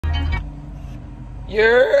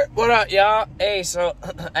Yeah, what up, y'all? Hey, so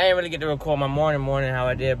I ain't really get to record my morning how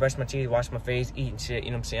I did. Brush my teeth, wash my face, eating shit,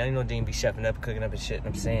 you know what I'm saying? I didn't know Dean be chefing up, cooking up and shit, you know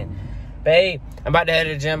what I'm saying? But hey, I'm about to head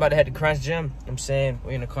to the gym, about to head to Crunch Gym, you know what I'm saying?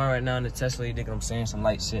 We're in the car right now in the Tesla, you dig what I'm saying? Some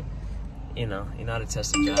light shit. You know how the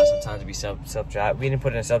Tesla drive, sometimes it be self-drive. We didn't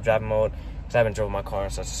put it in self-driving mode, because I haven't drove my car in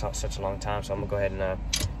such a long time, so I'm gonna go ahead and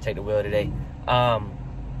take the wheel today. But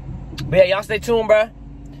yeah, y'all stay tuned, bruh.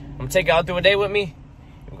 I'm gonna take y'all through a day with me.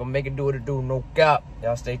 We're gonna make it do what it do, no cap.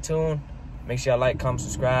 Y'all stay tuned. Make sure y'all like, comment,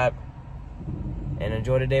 subscribe, and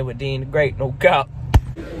enjoy the day with Dean the Great, no cap.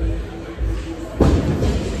 Hey,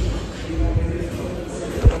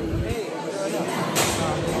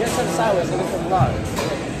 get to the sideways so they can vlog.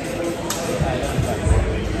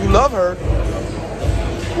 You love her.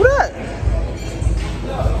 Who that?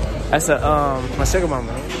 That's my sugar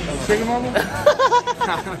mama. Sugar mama?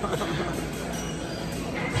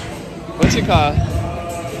 What's your car?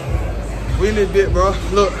 We in this bit, bro.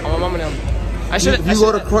 Look. Oh, my mama them. I should. You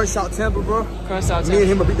go to Crunch South Tampa, bro. Crunch South Tampa. Me and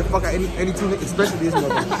him will beat the fuck out any two niggas, especially this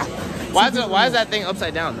motherfucker. Why is that thing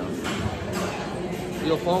upside down though?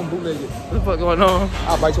 Your phone bootlegged. What the fuck going on?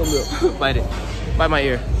 I'll bite your lip. Bite it. Bite my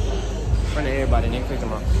ear. Run the everybody, nigga. Click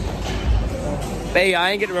them up. Hey, I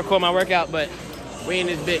ain't get to record my workout, but we in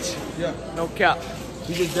this bitch. Yeah. No cap.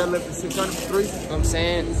 You just deadlifted 600 for 3. You know what I'm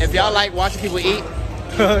saying? If y'all like watching people eat,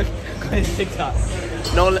 go ahead to TikTok.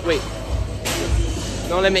 Wait.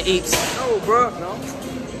 No limit eats. No, bro. No?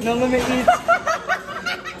 No limit eats.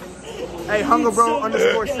 Hey, Hunger Bro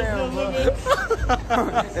 _Sam, bro.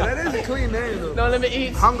 That is a clean name, though. No limit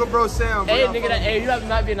eats. Hunger Bro Sam, bro. Hey, nigga, hey, you have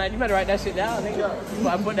not been nice. You better write that shit down, nigga.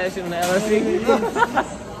 I put that shit on the LLC.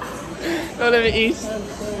 No limit eats.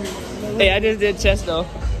 Hey, I just did chest, though.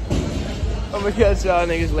 I'm gonna catch y'all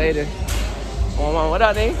niggas later. Oh, man, what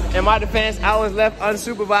up, nigga? In my defense, I was left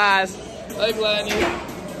unsupervised. Like, glad, nigga.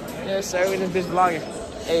 Yes, sir. We this bitch vlogging.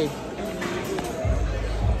 Hey.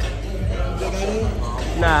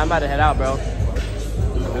 Nah, I'm about to head out, bro.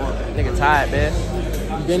 Nigga tired, man.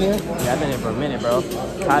 You been here? Yeah, I've been here for a minute, bro.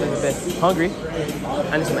 Tired of the bed. Hungry.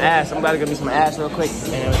 I need some ass. I'm about to get me some ass real quick.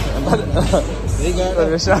 And I'm about to go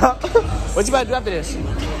to the shop. What you about to do after this? Do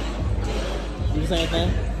the same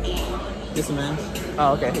thing. Get some ass.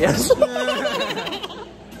 Oh, okay. Yes.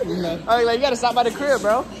 You know. Oh, like, you gotta stop by the crib,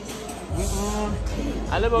 bro.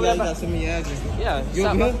 I live over there. Got some of your address. Yeah. You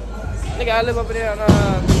stop over by. here? Nigga, I live over there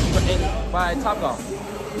by Topgolf.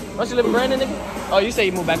 Don't you live in Brandon, nigga? Oh, you say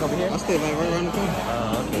you moved back over here? I stay like right around the corner.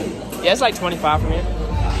 Okay. Yeah, it's like 25 from here.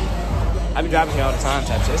 I be driving here all the time,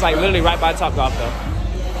 type shit. It's like literally right by Topgolf, though.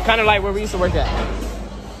 Kind of like where we used to work at.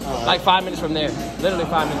 Like 5 minutes from there. Literally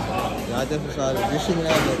 5 minutes from there. Yeah, I definitely tried it. You're shooting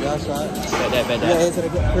at it, y'all tried. Bet that. Yeah, into the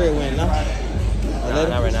crib win, no? Nah,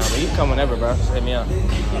 not right now, but you can come whenever, bro. Just hit me up.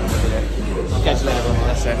 I'll catch you later, bro.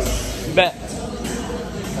 Yes, sir. Bet.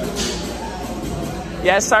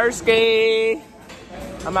 Yes, sir, ski.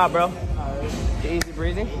 I'm out, bro. Easy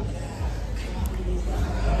breezy.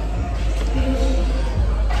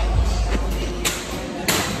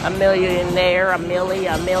 A millionaire, a millie.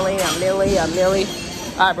 All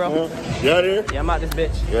right, bro. You out here? Yeah, I'm out this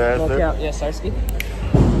bitch. Yeah, No sir. count. Yes, sir, ski.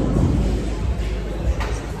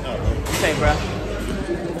 Okay, bro.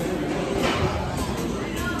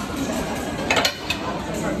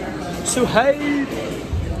 So hey,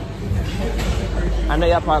 I know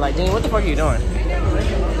y'all probably like, Dean, what the fuck are you doing?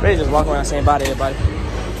 Really just walking around saying bye to everybody.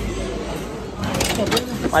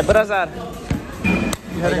 My brother.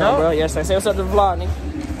 You heard it, bro? Yes, sir. Say what's up to the vlog, nigga.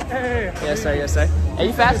 Hey. Yes, sir. Yes, sir. Hey,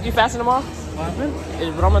 you fasting tomorrow? What happened?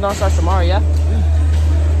 Is Ramadan starts tomorrow? Yeah.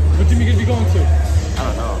 What gym you gonna be going to? I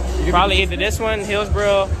don't know. Probably either this one,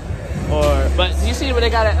 Hillsboro, or. But you see what they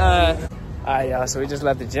got at? All right, y'all. So we just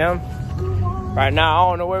left the gym. Right now, I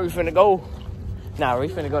don't know where we finna go. Nah, we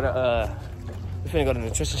finna go to the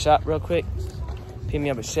nutrition shop real quick. Pick me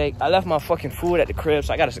up a shake. I left my fucking food at the crib,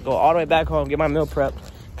 so I gotta go all the way back home, get my meal prep,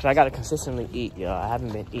 cause I gotta consistently eat, yo. I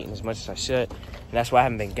haven't been eating as much as I should, and that's why I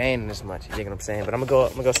haven't been gaining as much. You get what I'm saying? But I'm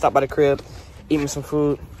gonna go stop by the crib, eat me some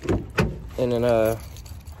food, and then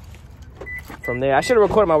from there, I should have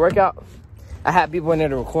recorded my workout. I had people in there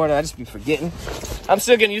to record it. I just be forgetting. I'm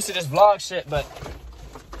still getting used to this vlog shit, but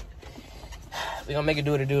we gonna make it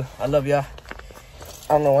do what it do. I love y'all.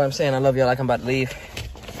 I don't know why I'm saying I love y'all like I'm about to leave.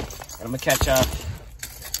 And I'm gonna catch y'all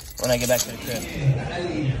when I get back to the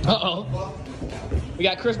crib. Uh-oh. We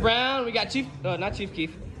got Chris Brown, we got Chief, not Chief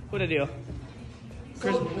Keef. What the deal?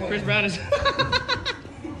 Chris Brown is...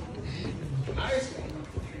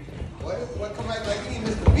 What come out like he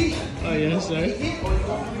missed the beat? Oh, yes, sir.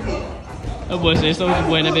 That boy said Soulja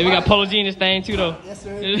Boy in that, baby. We got Polo G in this thing, too, though. Yes,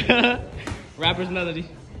 sir. Rapper's Melody.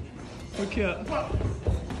 Okay.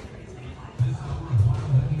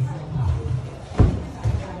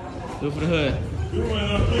 Do it for the hood. Do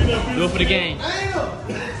it for the game. Do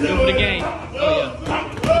it for the game. Oh yeah.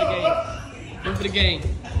 Do it for the game.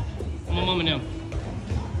 I'm my mama now.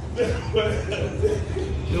 Do it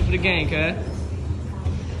for the game, cuz.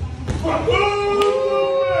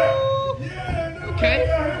 Okay.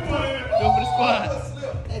 Do it for the squad.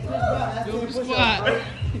 Do it for the squad.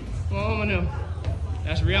 Come on, mama now.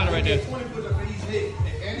 That's Rihanna right there.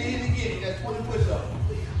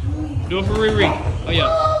 Do it for Riri. Oh yeah.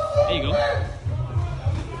 There you go.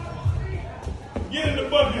 Get in the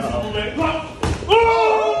bucket, Superman. Oh!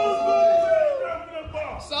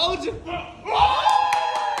 Soldier.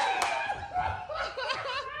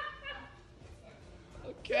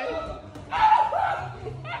 Okay.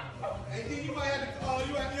 Hey, you might have to call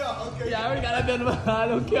you at the okay. Yeah, I already got that bit. I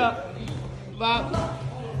don't care. Bob.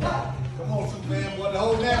 Come on, Superman, boy. The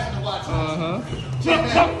whole national watching.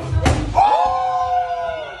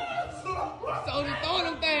 Soldier throwing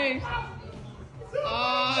them things.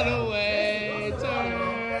 All the way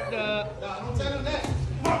turned up. Nah, don't tell him that.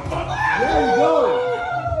 There you go.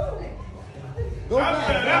 Go back.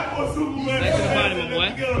 That was Superman. Back to the body, my boy.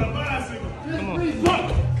 Get on the bicycle. Come on.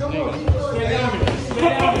 Come on. Stay down there. Stay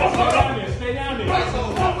down there. Stay down there.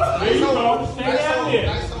 There you go. Stay down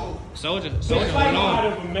there. Soldier going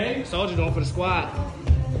on. Soldier going for the squad.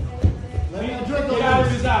 Get out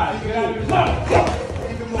of his eyes. Get out of his eyes.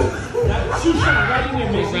 Shoot something right in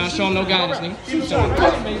there, man. Round, show him no guidance, nigga. Shoot something.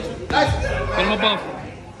 Get him up off.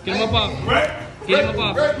 Get him up off. Get him up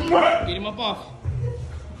off. Get him up off.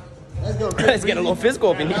 Let's go. Let's get a little physical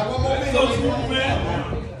up in here. Let's go, Superman.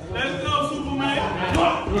 Let's go, Superman.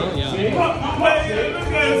 Yeah.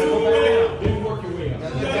 Superman. Do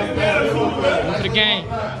it for the game.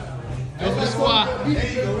 Do it for the squad.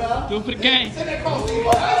 Do it for the game.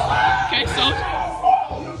 Okay, Soldier.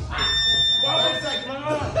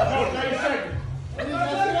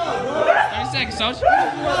 30 seconds, Soldier.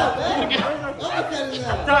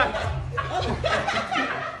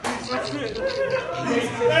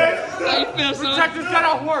 How you feel, son? Protectors got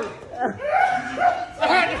off work. I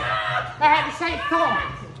had to say, come on.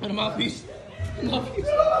 Put the mouthpiece.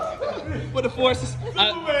 With the forces.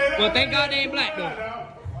 Well, thank God they ain't black, though.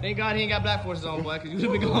 Thank God he ain't got black forces on, boy, because you would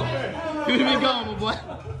have been gone. You would have been gone, my boy.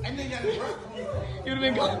 You would have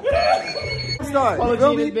been gone. Start.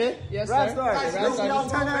 Yes, Rap sir. start. Rap start. Y'all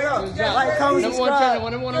turn that up. Good job. Like, comment, Number one subscribe. channel,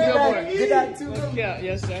 number one on Billboard. Get that too. Yeah,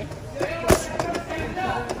 yes, sir.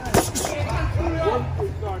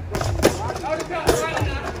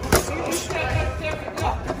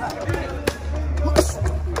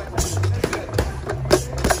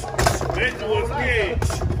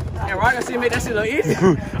 Yeah, right, I see you make that shit look easy.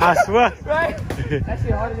 I swear. Right? That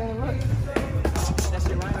shit harder than it looks. That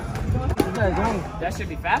shit right. That should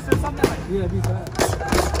be faster or something? Like, Yeah, be fast.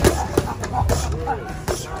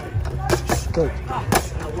 Coach.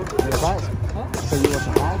 Your fights? Huh? So you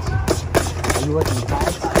watching fights? Are you watching the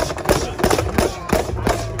fights?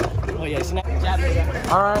 oh yeah, snap.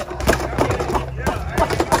 All right.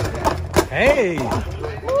 Hey.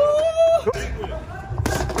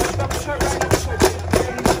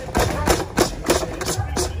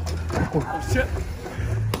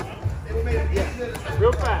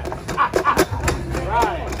 Real fast.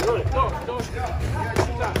 Right. Good. Go.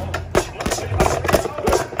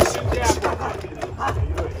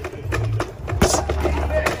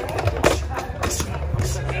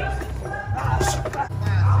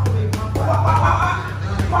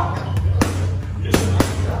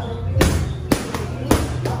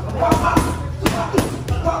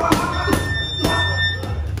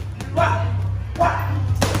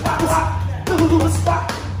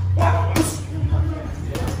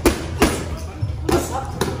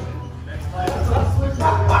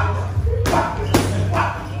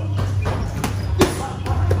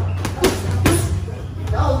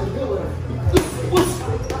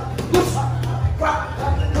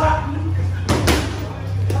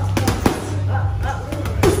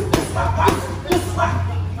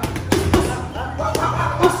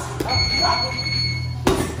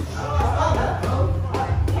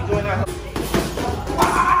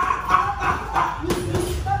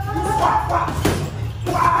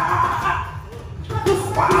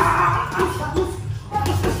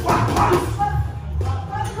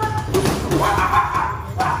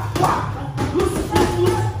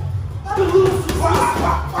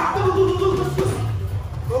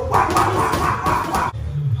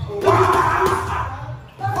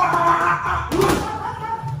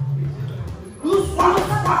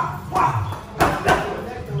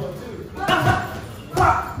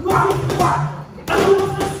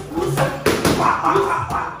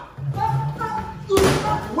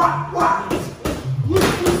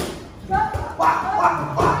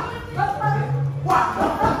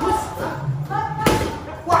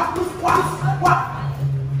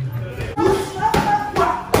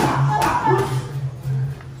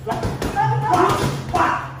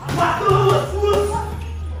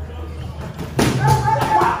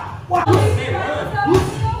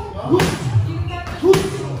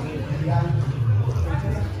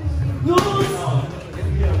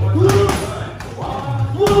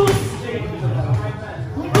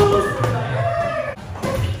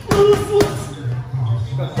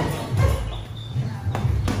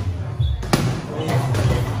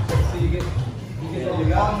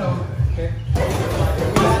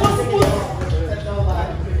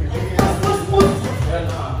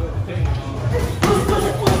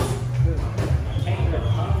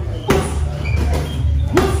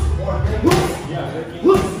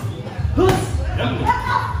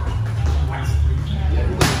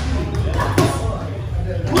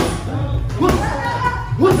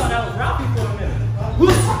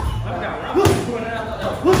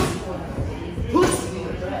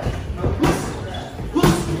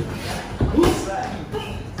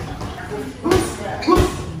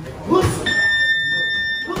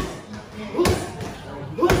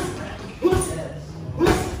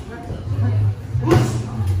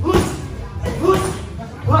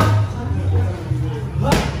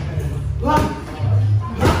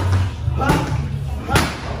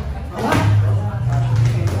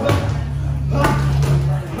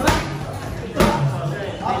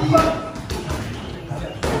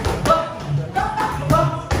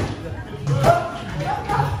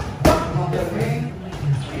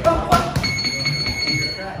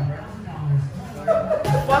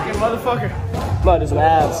 motherfucker. I'm about to do some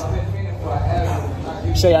abs.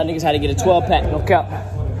 Show y'all niggas how to get a 12 pack, no cap. You know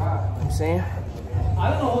what I'm saying?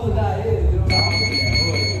 I don't know who the guy is.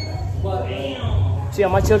 But damn. See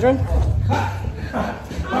all my children? We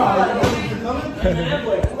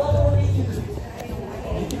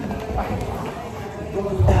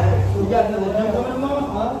got another gym coming tomorrow?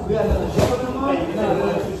 Huh? We got another gym coming tomorrow?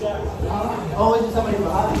 Oh, it's just somebody from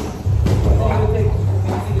the house.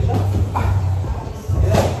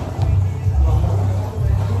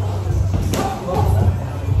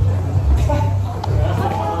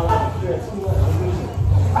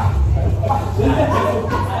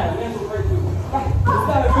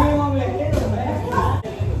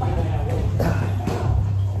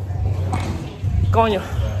 Go on you.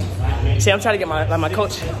 See, I'm trying to get my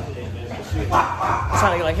coach. I'm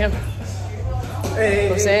trying to get like him. Hey, you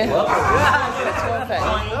know what I'm saying?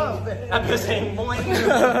 I'm the same point.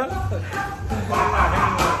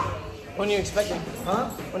 When are you expecting? Huh?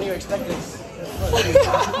 When are you expecting?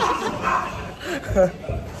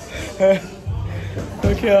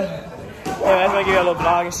 Okay. Yeah, that's gonna give you a little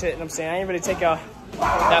vlog and shit. You know what I'm saying? I ain't really take y'all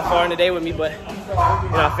that far in the day with me, but you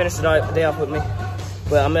know, I finished the day off with me.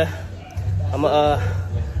 But I'm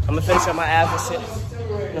gonna finish up my abs and shit. You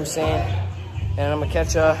know what I'm saying? And I'm gonna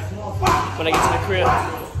catch when I get to the crib.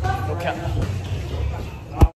 No cap.